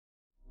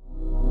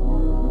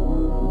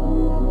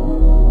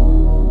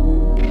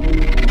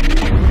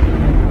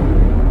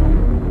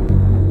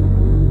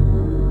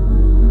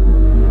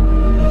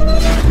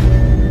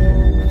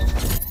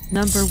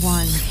Number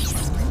 1.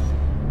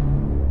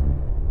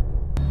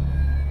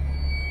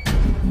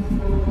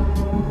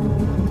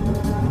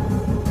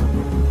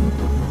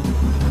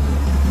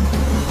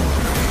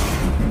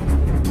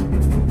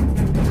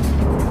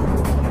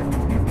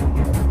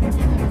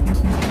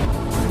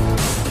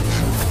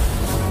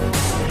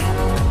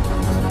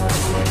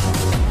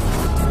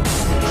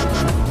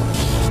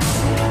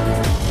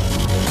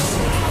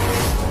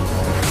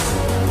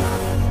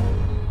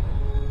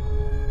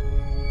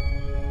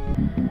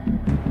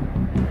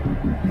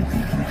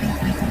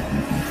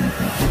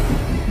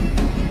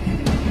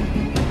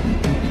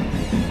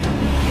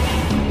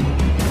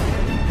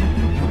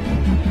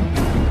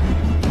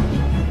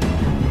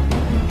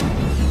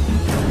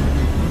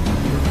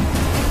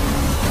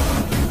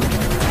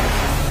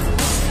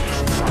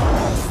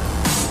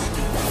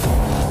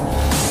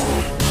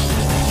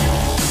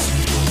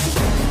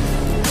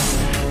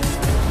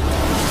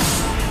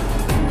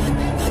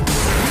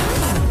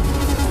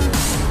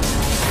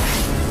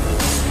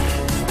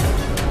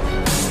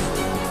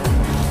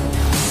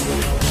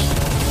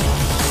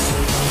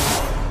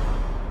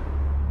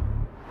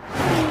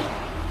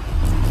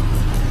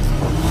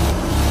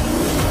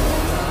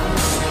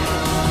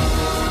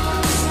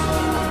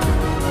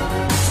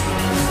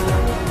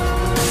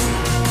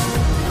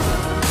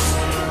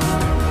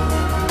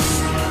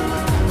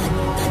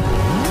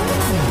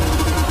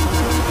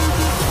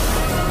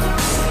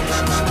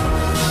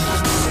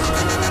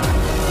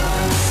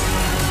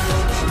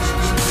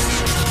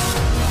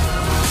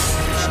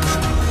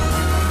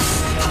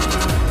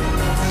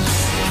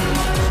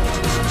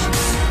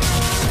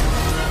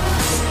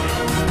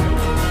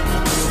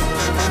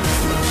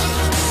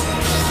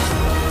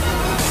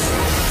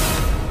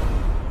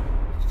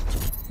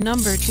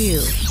 Number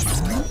 2.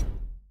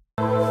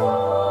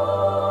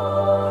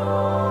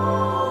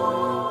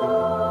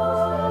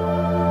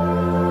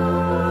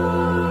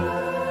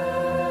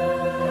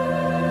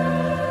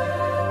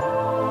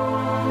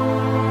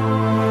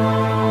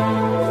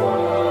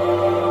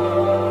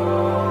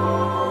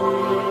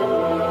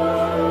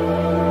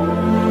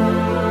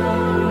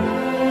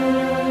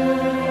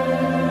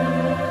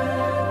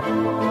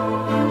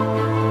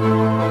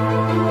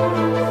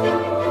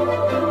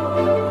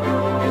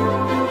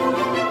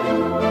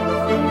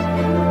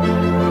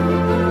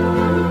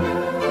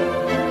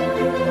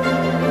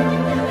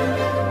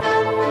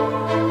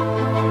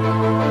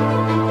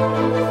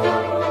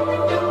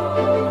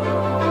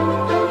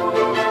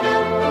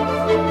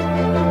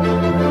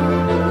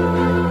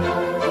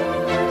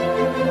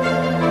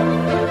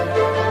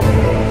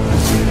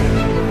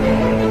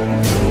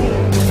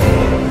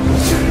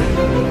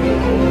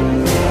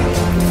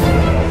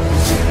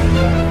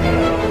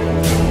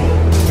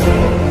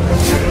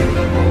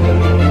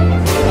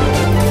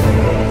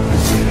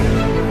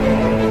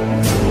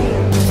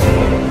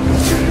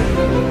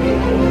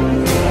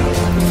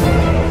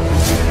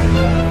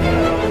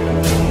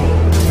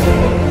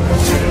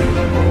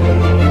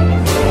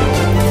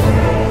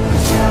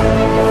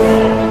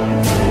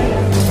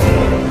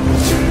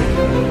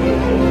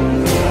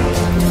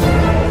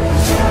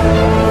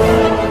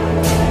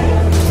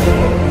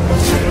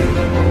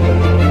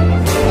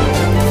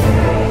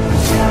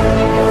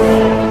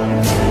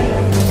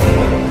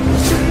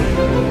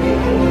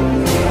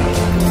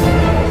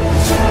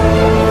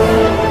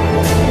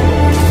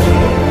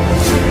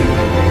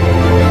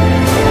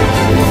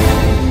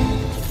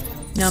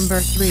 Number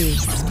 3.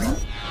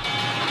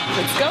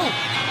 Let's go.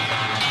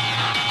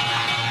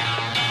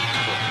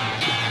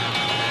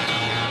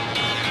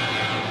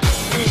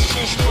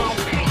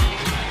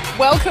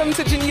 Welcome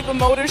to Geneva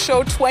Motor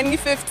Show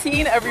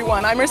 2015,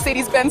 everyone. I'm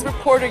Mercedes-Benz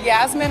reporter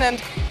Yasmine,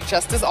 and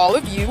just as all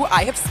of you,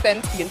 I have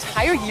spent the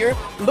entire year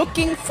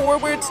looking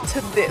forward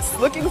to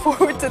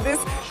this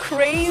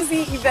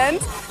crazy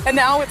event. And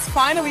now it's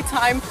finally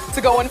time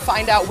to go and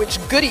find out which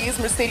goodies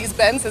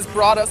Mercedes-Benz has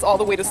brought us all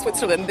the way to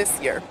Switzerland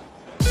this year.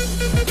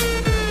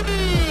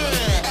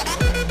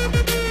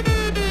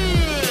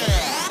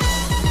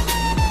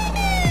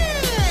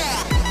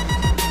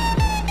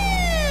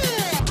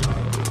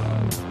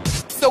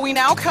 So we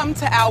now come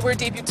to our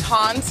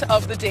debutante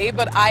of the day,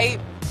 but I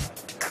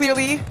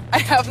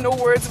have no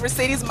words.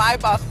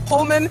 Mercedes-Maybach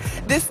Pullman.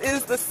 This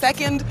is the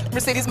second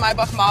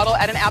Mercedes-Maybach model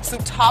at an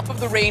absolute top of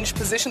the range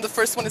position. The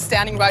first one is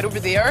standing right over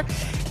there.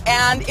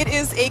 And it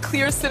is a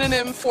clear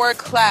synonym for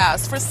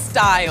class, for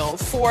style,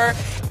 for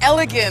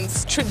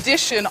elegance,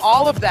 tradition,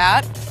 all of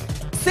that.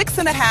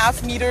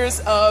 6.5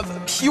 meters of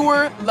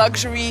pure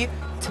luxury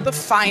to the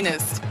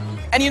finest.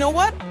 And you know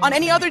what? On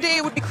any other day,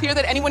 it would be clear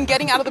that anyone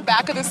getting out of the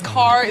back of this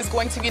car is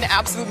going to be an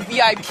absolute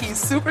VIP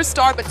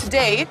superstar. But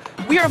today,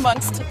 we are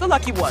amongst the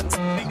lucky ones.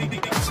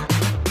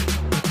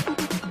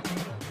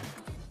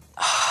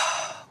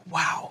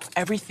 Wow,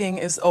 everything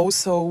is oh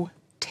so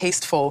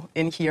tasteful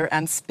in here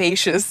and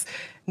spacious.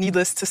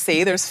 Needless to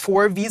say, there's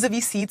 4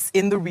 vis-a-vis seats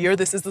in the rear.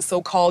 This is the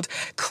so-called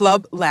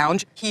club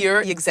lounge.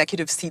 Here, the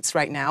executive seats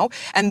right now.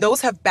 And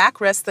those have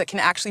backrests that can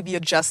actually be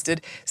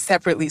adjusted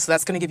separately. So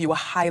that's going to give you a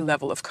high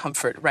level of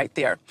comfort right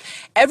there.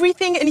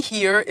 Everything in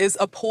here is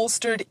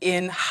upholstered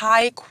in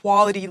high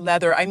quality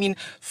leather. I mean,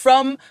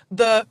 from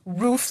the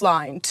roof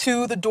line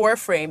to the door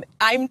frame,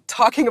 I'm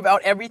talking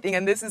about everything,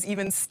 and this is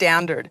even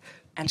standard.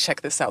 And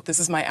check this out, this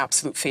is my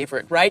absolute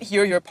favorite. Right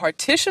here, your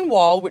partition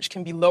wall, which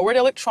can be lowered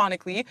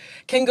electronically,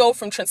 can go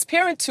from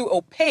transparent to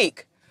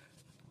opaque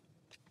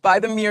by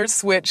the mere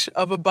switch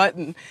of a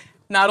button.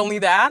 Not only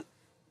that,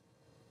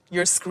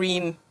 your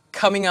screen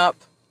coming up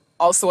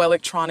also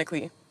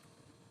electronically.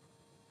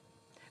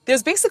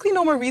 There's basically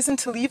no more reason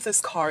to leave this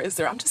car, is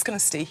there? I'm just gonna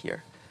stay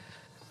here.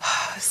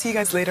 See you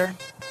guys later.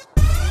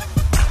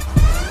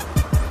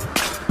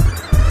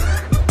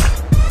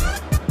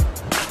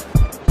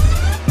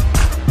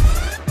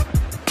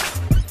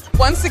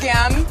 Once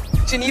again,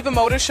 Geneva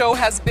Motor Show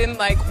has been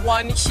like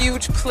one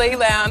huge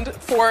playland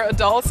for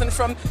adults, and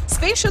from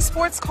spacious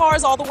sports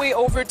cars all the way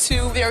over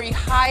to very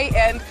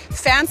high-end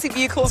fancy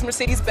vehicles,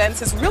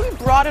 Mercedes-Benz has really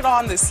brought it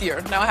on this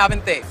year, now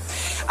haven't they?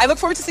 I look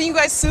forward to seeing you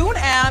guys soon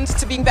and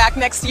to being back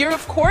next year,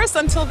 of course.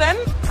 Until then,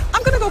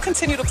 I'm gonna go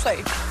continue to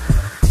play.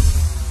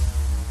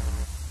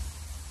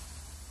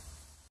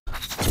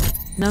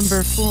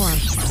 Number 4.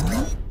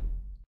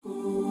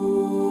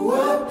 Ooh,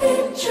 a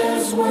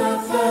picture's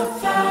worth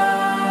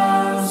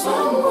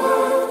 1,000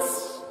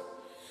 words.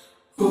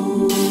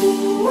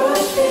 Ooh, a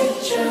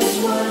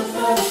picture's worth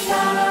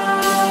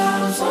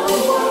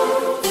 1,000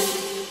 words.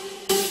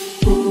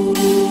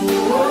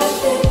 Ooh, a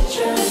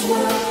picture's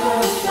worth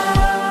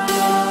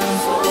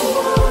 1,000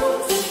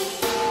 words.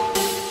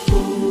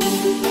 Ooh,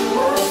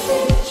 a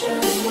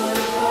picture's worth 1,000 words.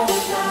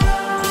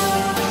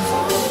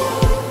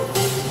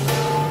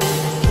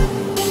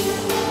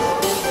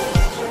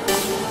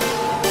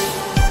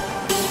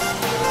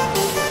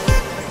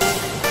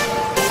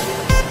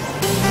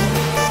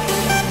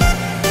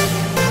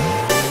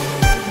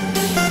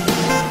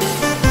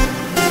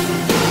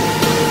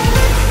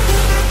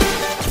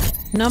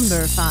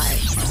 Number 5.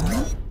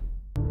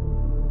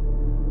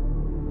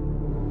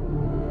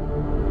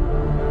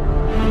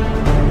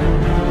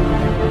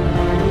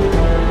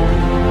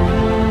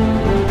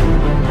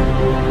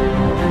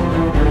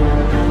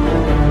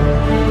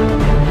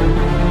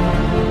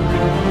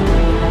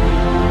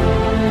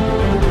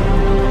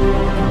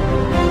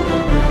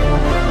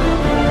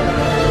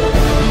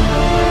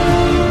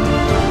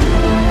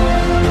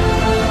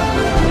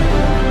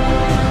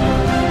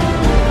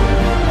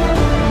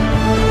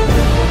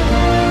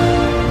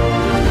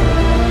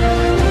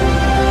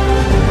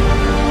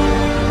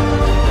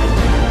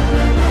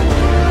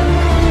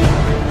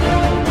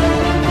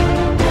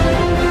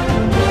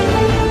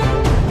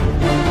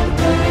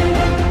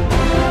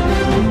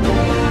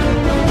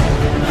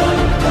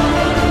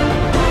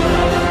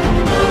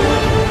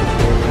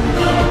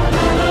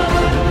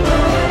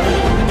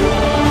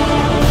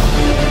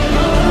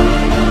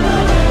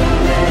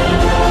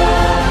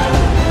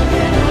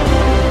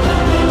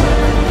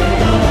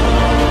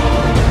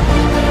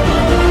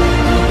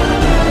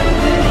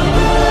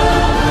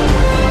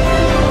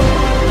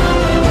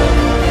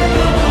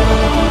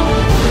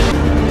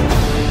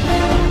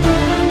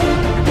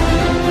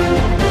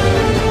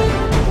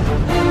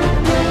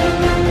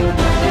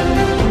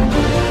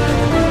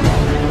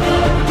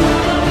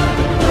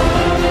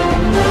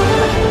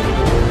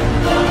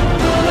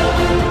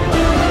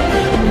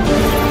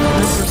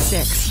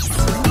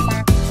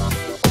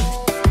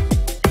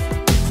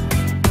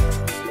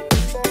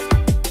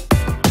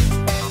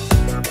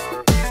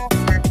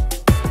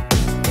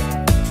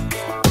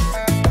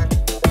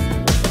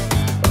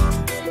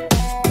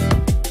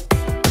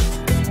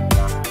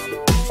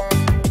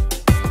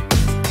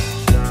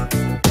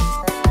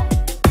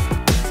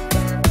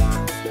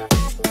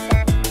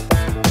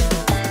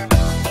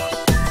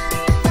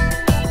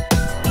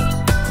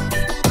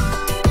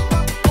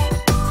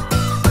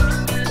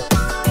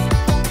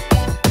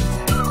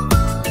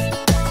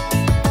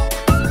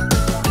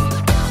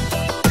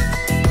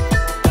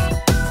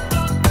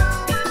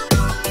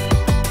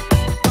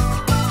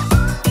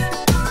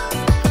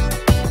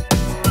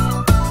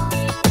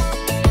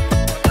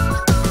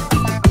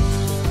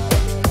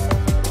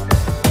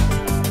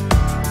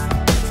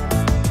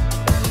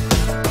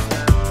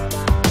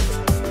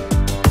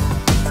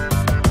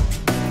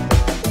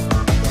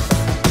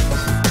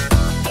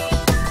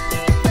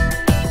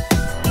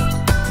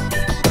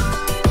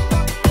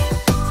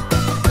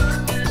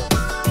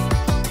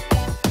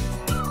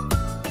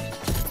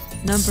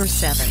 Number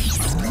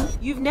 7.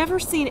 You've never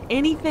seen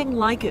anything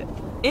like it.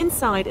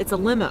 Inside, it's a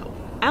limo.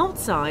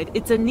 Outside,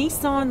 it's a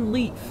Nissan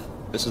Leaf.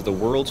 This is the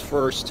world's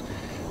first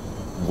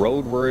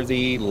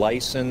roadworthy,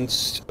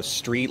 licensed,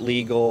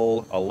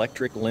 street-legal,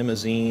 electric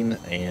limousine,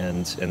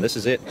 and this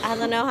is it. I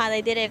don't know how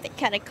they did it, if they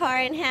cut a car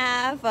in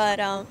half, but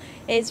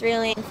it's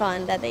really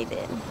fun that they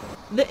did.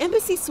 The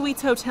Embassy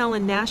Suites Hotel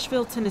in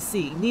Nashville,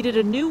 Tennessee needed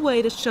a new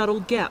way to shuttle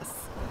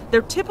guests.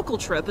 Their typical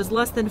trip is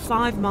less than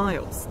 5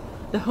 miles.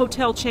 The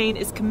hotel chain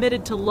is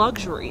committed to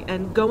luxury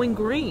and going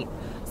green,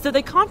 so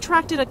they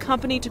contracted a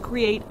company to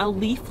create a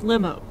Leaf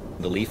limo.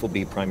 The Leaf will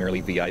be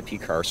primarily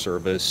VIP car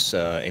service,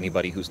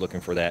 anybody who's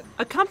looking for that.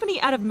 A company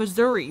out of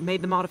Missouri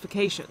made the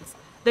modifications.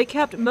 They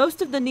kept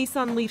most of the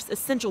Nissan Leaf's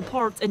essential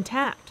parts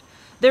intact.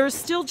 There is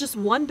still just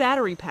one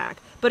battery pack,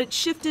 but it's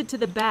shifted to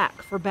the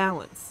back for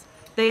balance.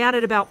 They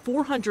added about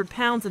 400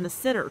 pounds in the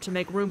center to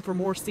make room for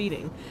more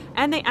seating,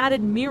 and they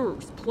added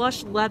mirrors,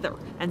 plush leather,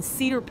 and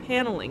cedar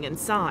paneling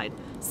inside,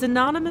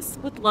 synonymous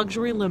with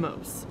luxury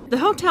limos. The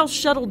hotel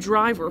shuttle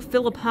driver,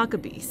 Philip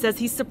Huckabee, says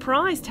he's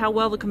surprised how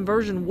well the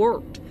conversion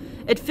worked.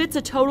 It fits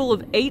a total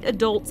of 8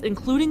 adults,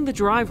 including the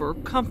driver,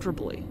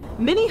 comfortably.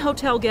 Many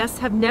hotel guests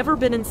have never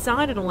been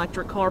inside an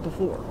electric car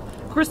before.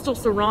 Crystal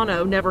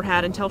Serrano never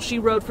had until she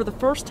rode for the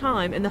first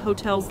time in the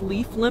hotel's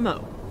Leaf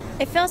limo.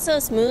 It felt so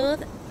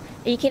smooth.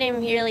 You couldn't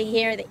really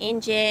hear the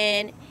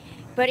engine,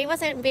 but it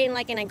wasn't being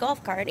like in a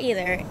golf cart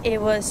either. It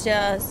was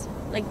just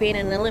like being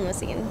in a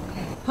limousine.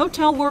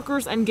 Hotel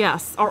workers and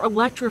guests are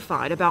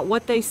electrified about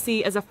what they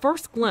see as a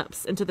first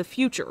glimpse into the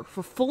future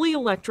for fully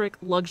electric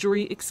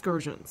luxury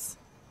excursions.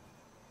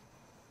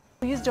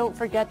 Please don't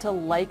forget to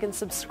like and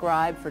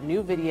subscribe for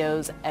new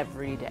videos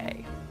every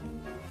day.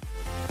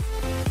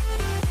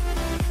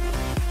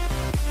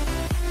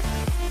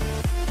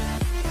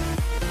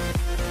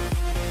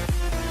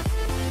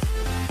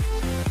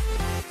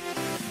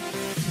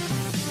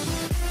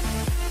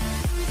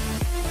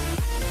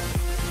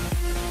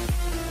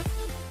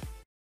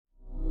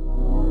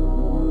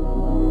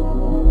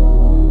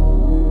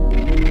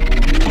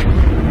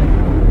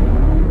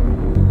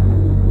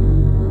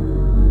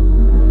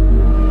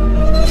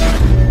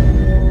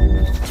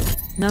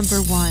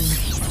 Number 1.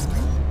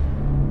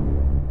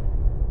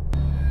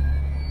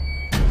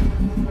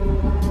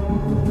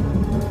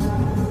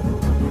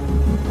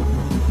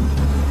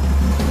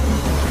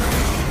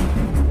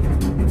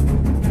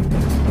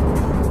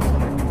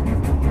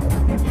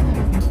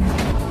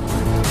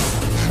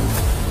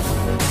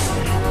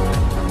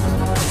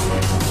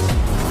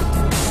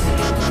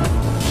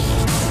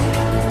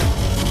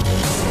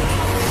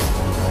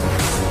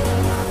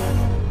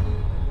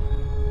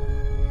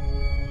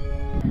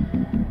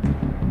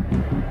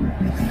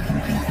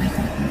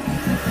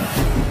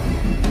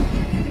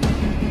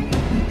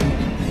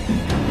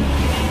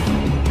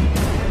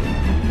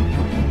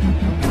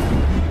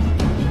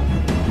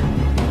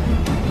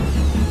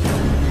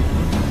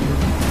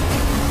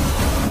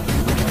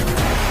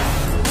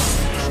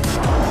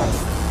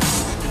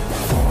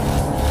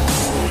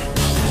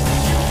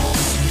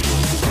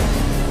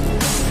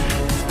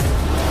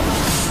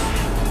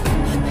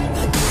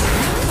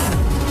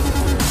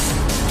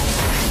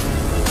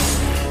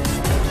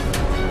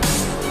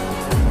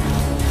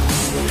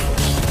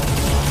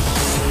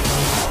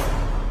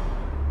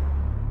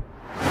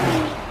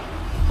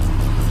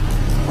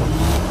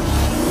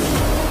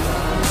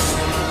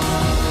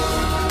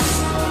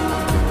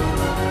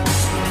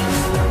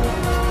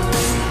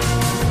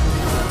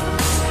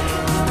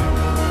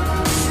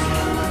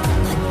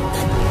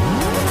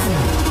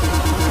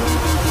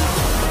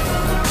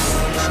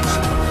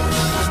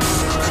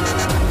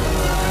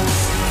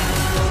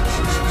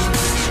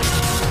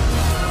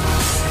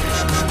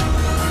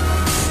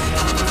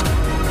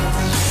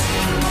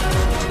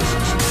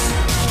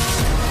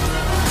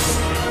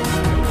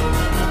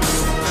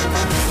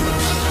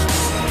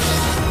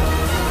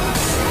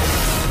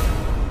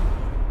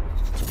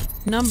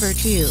 Number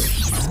 2.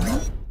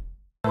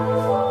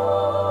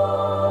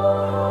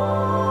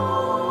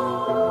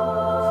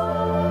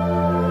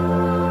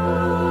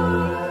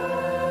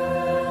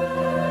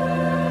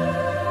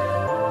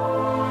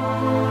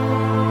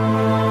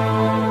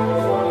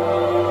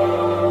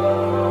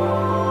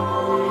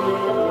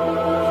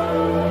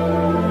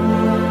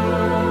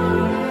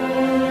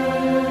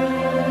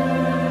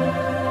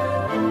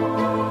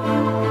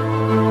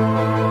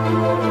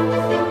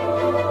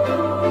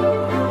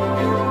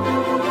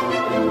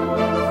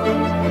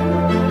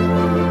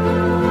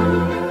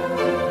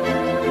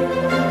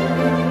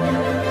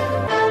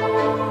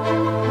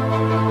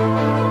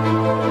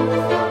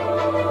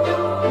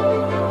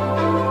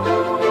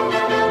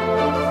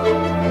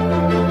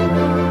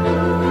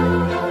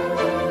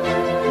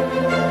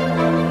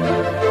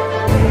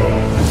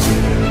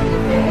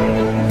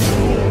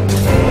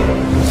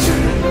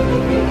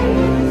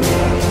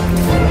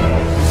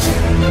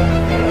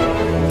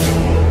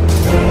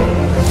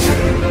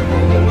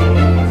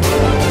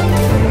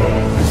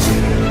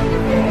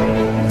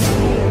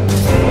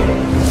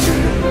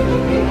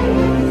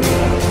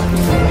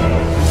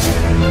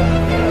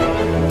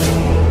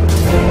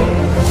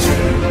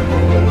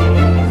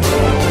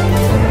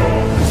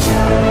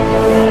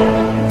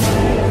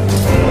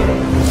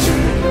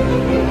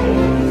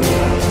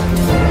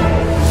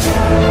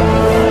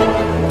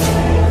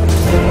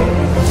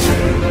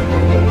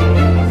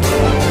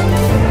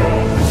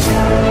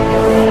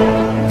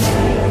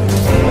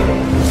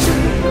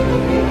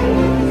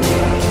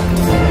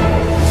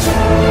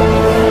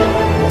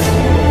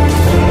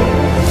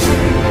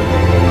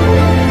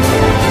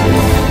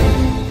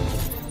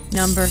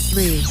 Number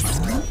 3.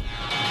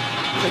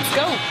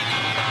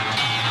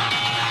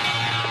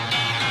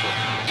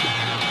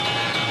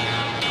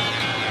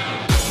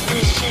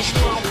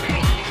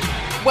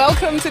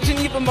 Welcome to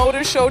Geneva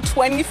Motor Show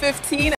 2015.